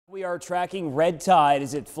We are tracking red tide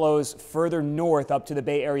as it flows further north up to the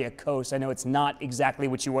Bay Area coast. I know it's not exactly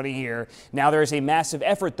what you want to hear. Now there is a massive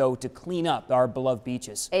effort, though, to clean up our beloved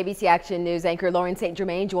beaches. ABC Action News anchor Lauren St.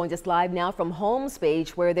 Germain joins us live now from Holmes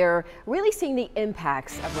Beach, where they're really seeing the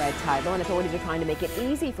impacts of red tide. Lauren, authorities are trying to make it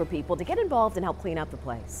easy for people to get involved and help clean up the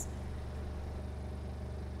place.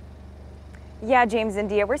 Yeah, James and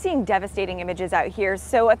Dia, we're seeing devastating images out here.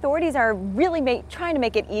 So authorities are really trying to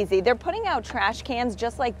make it easy. They're putting out trash cans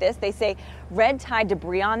just like this. They say red tide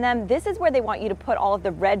debris on them. This is where they want you to put all of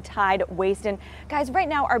the red tide waste. And guys, right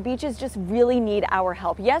now our beaches just really need our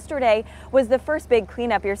help. Yesterday was the first big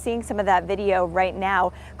cleanup. You're seeing some of that video right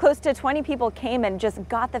now. Close to 20 people came and just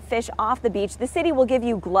got the fish off the beach. The city will give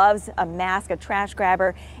you gloves, a mask, a trash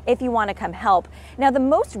grabber if you want to come help. Now, the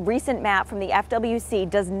most recent map from the FWC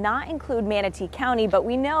does not include Manatee County, but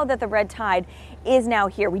we know that the red tide is now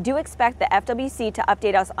here. We do expect the FWC to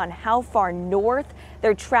update us on how far north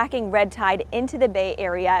they're tracking red tide into the Bay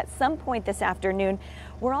Area at some point this afternoon.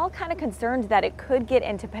 We're all kind of concerned that it could get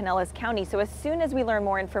into Pinellas County. So as soon as we learn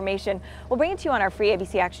more information, we'll bring it to you on our free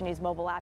ABC Action News mobile app.